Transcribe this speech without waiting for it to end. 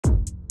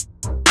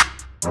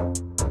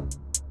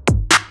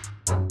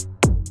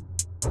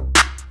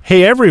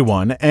Hey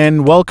everyone,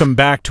 and welcome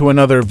back to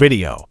another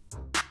video.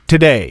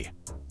 Today,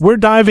 we're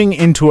diving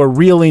into a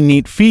really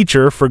neat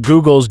feature for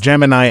Google's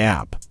Gemini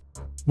app.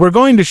 We're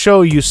going to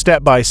show you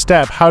step by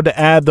step how to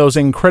add those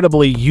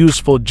incredibly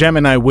useful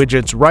Gemini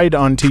widgets right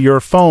onto your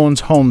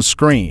phone's home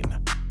screen.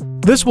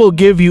 This will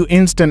give you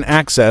instant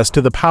access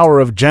to the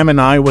power of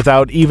Gemini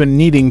without even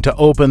needing to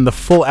open the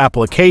full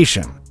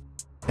application.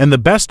 And the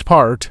best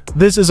part,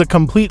 this is a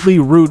completely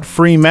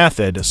root-free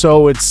method,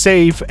 so it's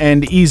safe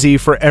and easy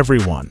for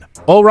everyone.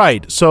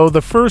 Alright, so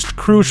the first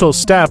crucial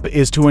step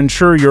is to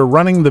ensure you're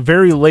running the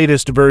very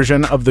latest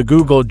version of the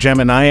Google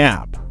Gemini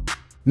app.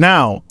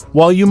 Now,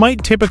 while you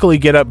might typically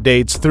get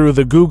updates through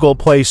the Google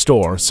Play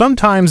Store,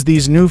 sometimes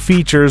these new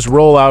features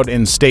roll out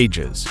in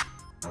stages.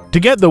 To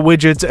get the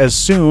widgets as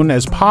soon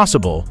as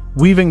possible,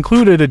 we've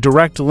included a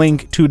direct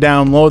link to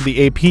download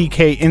the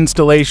APK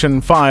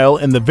installation file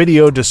in the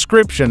video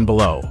description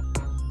below.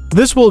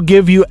 This will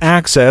give you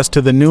access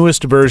to the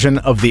newest version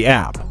of the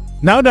app.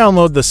 Now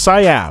download the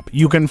Psy app.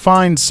 You can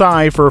find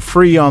Psy for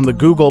free on the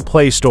Google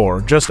Play Store.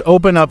 Just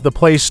open up the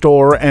Play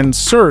Store and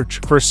search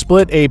for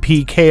Split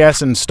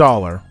APKs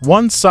Installer.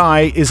 Once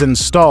Psy is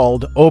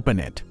installed,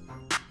 open it.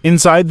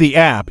 Inside the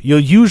app,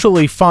 you'll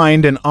usually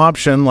find an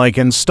option like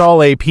Install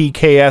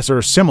APKs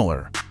or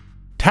similar.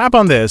 Tap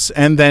on this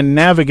and then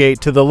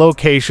navigate to the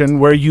location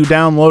where you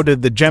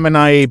downloaded the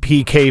Gemini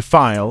APK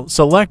file.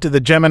 Select the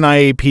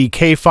Gemini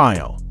APK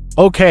file.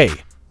 Okay,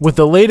 with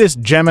the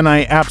latest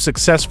Gemini app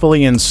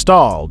successfully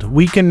installed,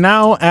 we can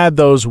now add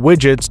those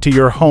widgets to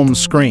your home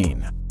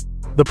screen.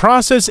 The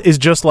process is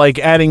just like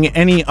adding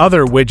any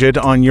other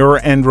widget on your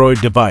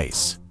Android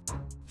device.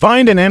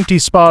 Find an empty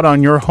spot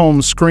on your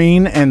home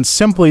screen and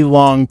simply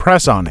long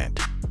press on it.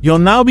 You'll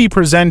now be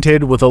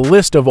presented with a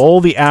list of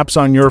all the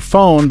apps on your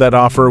phone that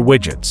offer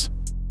widgets.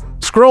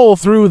 Scroll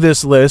through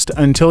this list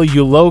until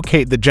you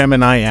locate the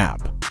Gemini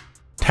app.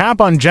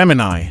 Tap on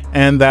Gemini,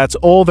 and that's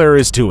all there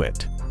is to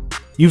it.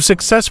 You've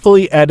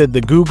successfully added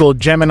the Google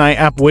Gemini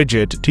app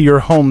widget to your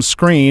home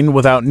screen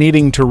without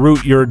needing to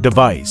root your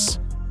device.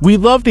 We'd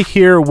love to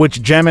hear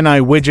which Gemini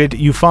widget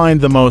you find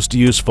the most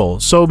useful,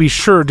 so be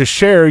sure to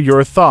share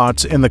your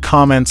thoughts in the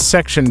comments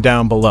section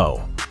down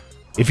below.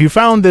 If you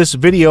found this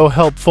video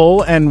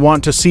helpful and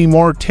want to see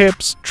more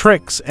tips,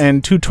 tricks,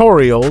 and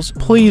tutorials,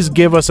 please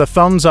give us a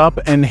thumbs up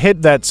and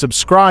hit that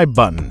subscribe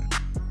button.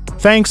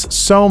 Thanks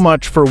so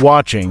much for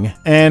watching,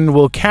 and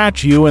we'll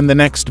catch you in the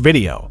next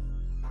video.